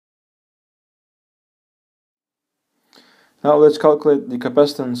Now let's calculate the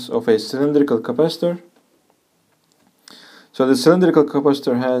capacitance of a cylindrical capacitor. So the cylindrical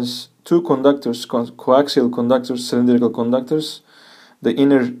capacitor has two conductors, coaxial conductors, cylindrical conductors. The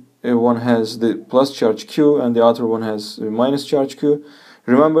inner one has the plus charge Q and the outer one has minus charge Q.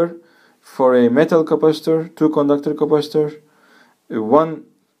 Remember, for a metal capacitor, two conductor capacitor, one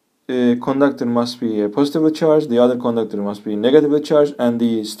conductor must be positively charged, the other conductor must be negatively charged, and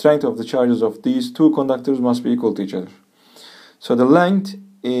the strength of the charges of these two conductors must be equal to each other. So the length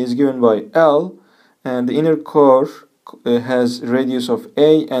is given by L, and the inner core has radius of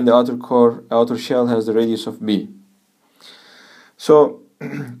A, and the outer shell has the radius of B. So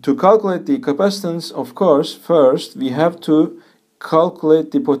to calculate the capacitance, of course, first we have to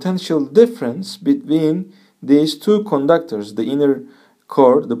calculate the potential difference between these two conductors, the inner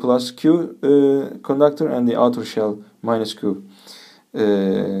core, the plus Q conductor, and the outer shell minus Q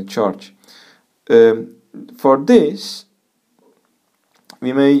charge. For this,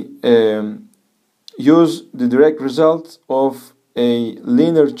 we may use the direct result of a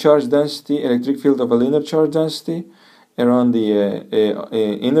linear charge density, electric field of a linear charge density around the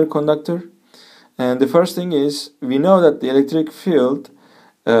inner conductor. And the first thing is, we know that the electric field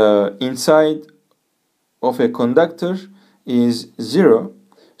inside of a conductor is 0.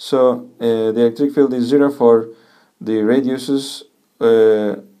 So the electric field is 0 for the radiuses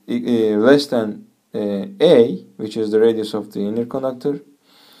less than A, which is the radius of the inner conductor.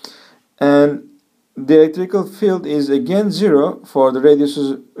 And the electrical field is again 0 for the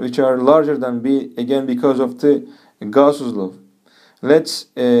radiuses which are larger than B, again because of the Gauss's law. Let's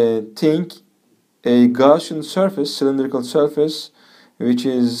think a Gaussian surface, cylindrical surface, which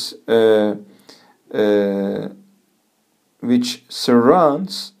is which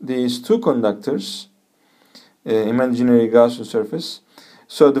surrounds these two conductors, imaginary Gaussian surface.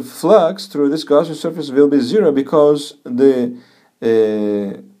 So the flux through this Gaussian surface will be 0 because the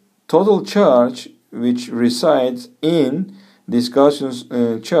total charge which resides in this Gaussian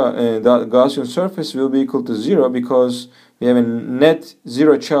surface will be equal to 0 because we have a net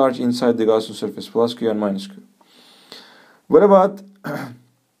 0 charge inside the Gaussian surface, plus Q and minus Q. What about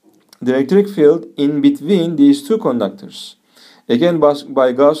the electric field in between these two conductors? Again,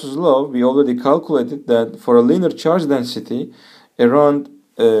 by Gauss's law, we already calculated that for a linear charge density around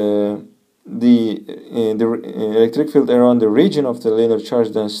the electric field around the region of the linear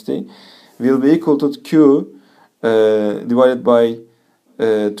charge density will be equal to Q divided by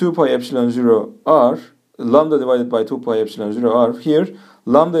 2 pi epsilon 0 r, lambda divided by 2 pi epsilon 0 r. Here,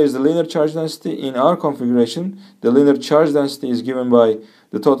 lambda is the linear charge density. In our configuration, the linear charge density is given by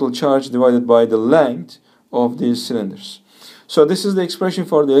the total charge divided by the length of these cylinders. So this is the expression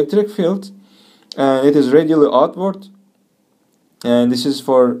for the electric field, and it is radially outward, and this is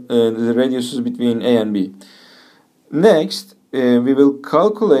for the radiuses between A and B. Next, we will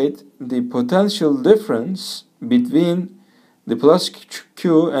calculate the potential difference between the plus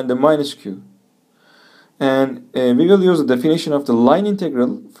Q and the minus Q. And we will use the definition of the line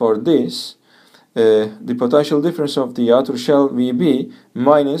integral for this. The potential difference of the outer shell VB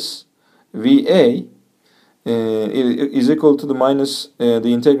minus VA is equal to the minus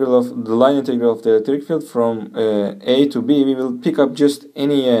the integral of the line integral of the electric field from A to B. We will pick up just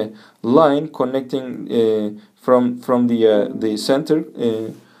any line connecting from the center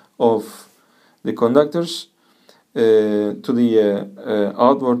of the conductors to the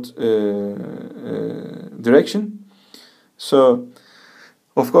outward direction. So,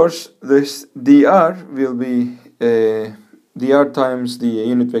 of course, this dr will be dr times the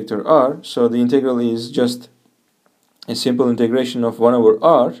unit vector r. So the integral is just a simple integration of 1 over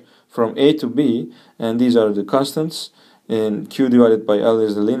r from A to B, and these are the constants, and Q divided by L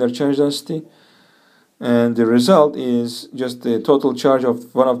is the linear charge density, and the result is just the total charge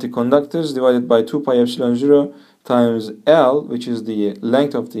of one of the conductors divided by 2 pi epsilon 0 times L, which is the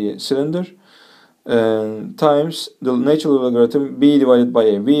length of the cylinder, times the natural logarithm B divided by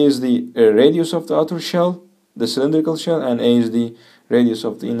A. B is the radius of the outer shell, the cylindrical shell, and A is the radius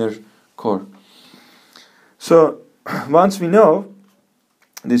of the inner core. So once we know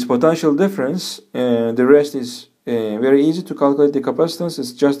this potential difference, the rest is very easy to calculate. The capacitance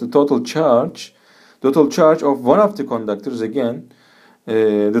is just the total charge of one of the conductors. Again,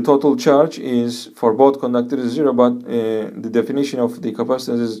 the total charge is for both conductors is 0, but the definition of the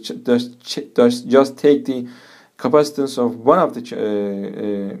capacitance is just take the capacitance of one of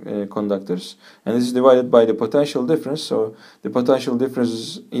the conductors, and this is divided by the potential difference. So the potential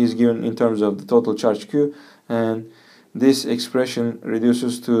difference is given in terms of the total charge Q, and this expression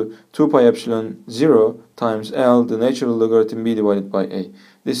reduces to 2 pi epsilon 0 times L, the natural logarithm B divided by A.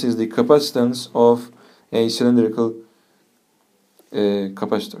 This is the capacitance of a cylindrical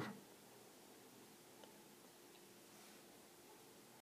capacitor.